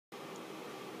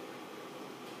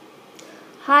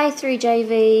Hi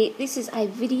 3JV, this is a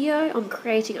video I'm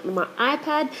creating on my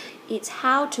iPad. It's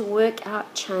how to work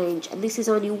out change, and this is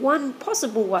only one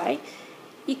possible way.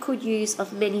 You could use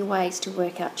of many ways to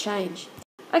work out change.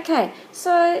 Okay,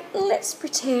 so let's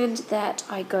pretend that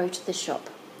I go to the shop,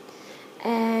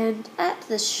 and at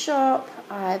the shop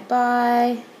I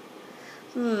buy,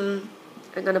 I'm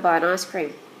going to buy an ice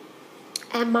cream,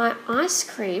 and my ice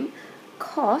cream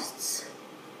costs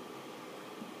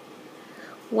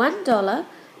 $1.40.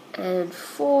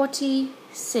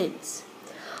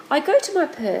 I go to my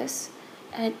purse,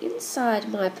 and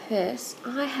inside my purse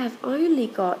I have only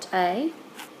got a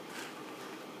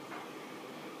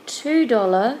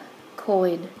 $2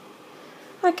 coin.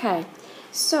 Okay,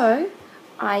 so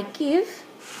I give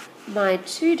my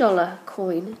 $2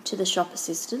 coin to the shop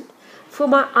assistant for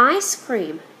my ice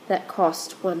cream that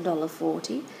cost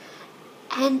 $1.40,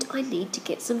 and I need to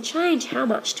get some change. How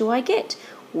much do I get?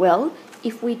 Well,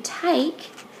 if we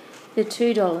take the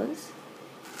 $2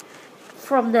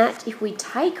 from that, if we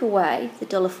take away the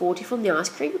 $1.40 from the ice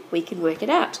cream, we can work it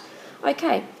out.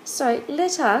 Okay, so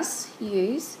let us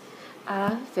use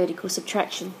vertical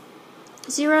subtraction.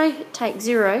 0 take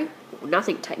 0,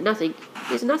 nothing take nothing,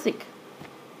 is nothing.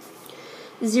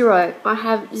 0, I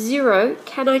have 0,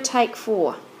 can I take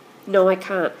 4? No, I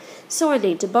can't, so I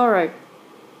need to borrow.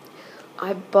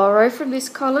 I borrow from this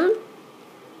column,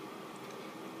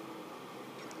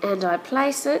 and I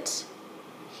place it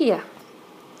here.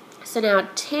 So now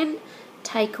 10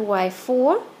 take away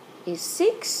 4 is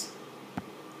 6.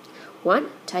 1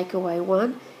 take away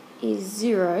 1 is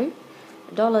 0.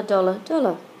 Dollar, dollar,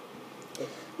 dollar.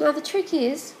 Now the trick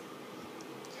is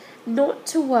not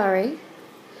to worry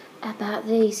about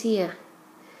these here.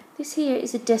 This here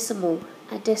is a decimal,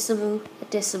 a decimal, a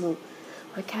decimal.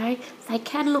 Okay? They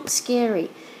can look scary.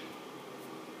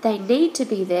 They need to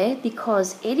be there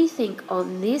because anything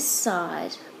on this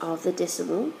side of the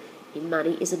decimal in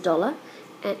money is $1,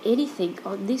 and anything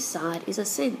on this side is a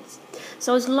cent.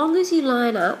 So as long as you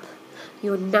line up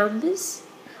your numbers,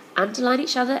 underline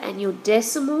each other, and your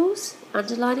decimals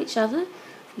underline each other,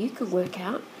 you can work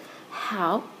out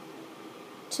how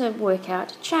to work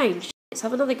out change. Let's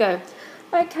have another go.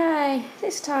 Okay,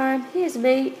 this time, here's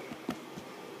me.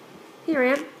 Here I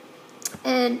am.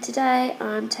 And today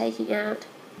I'm taking out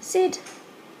Sid.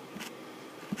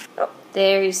 Oh,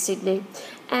 there is Sydney.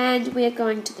 And we are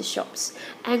going to the shops.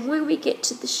 And when we get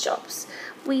to the shops,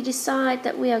 we decide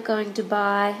that we are going to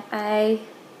buy a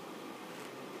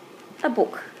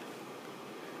book.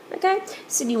 Okay,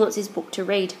 Sydney wants his book to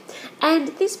read. And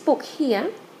this book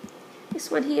here,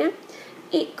 this one here,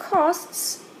 it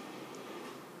costs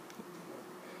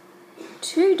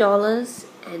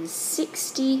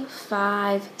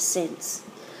 $2.65.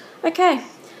 Okay.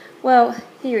 Well,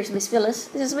 here is Miss Phyllis,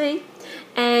 this is me,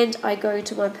 and I go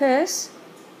to my purse.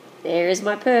 There is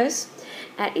my purse,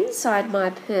 and inside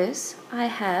my purse I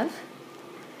have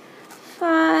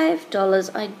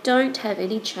 $5. I don't have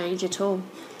any change at all,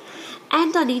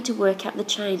 and I need to work out the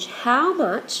change. How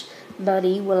much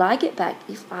money will I get back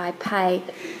if I pay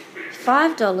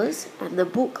 $5 and the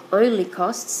book only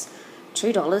costs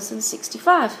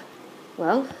 $2.65?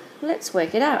 Well, let's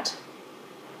work it out.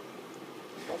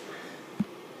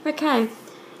 Okay,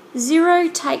 0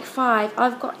 take 5.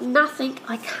 I've got nothing.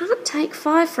 I can't take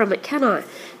 5 from it, can I?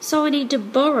 So I need to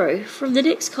borrow from the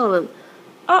next column.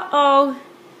 Uh-oh,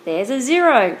 there's a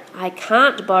 0. I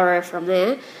can't borrow from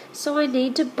there, so I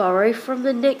need to borrow from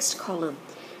the next column.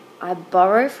 I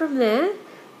borrow from there.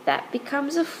 That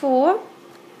becomes a 4,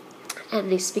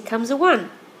 and this becomes a 1.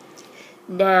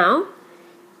 Now,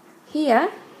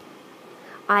 here,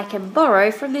 I can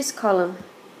borrow from this column.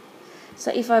 So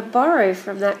if I borrow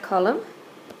from that column,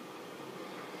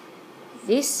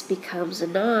 this becomes a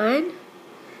 9,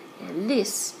 and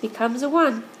this becomes a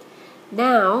 1.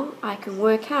 Now I can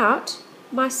work out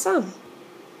my sum.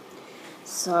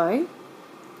 So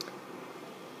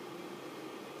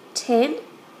 10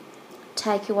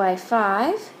 take away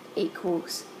 5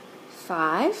 equals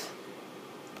 5.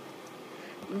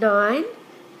 9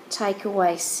 take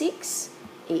away 6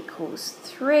 equals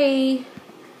 3.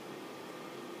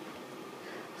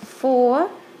 4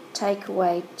 take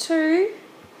away 2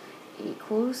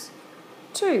 equals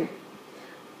 2.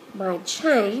 My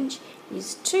change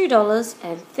is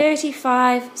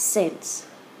 $2.35.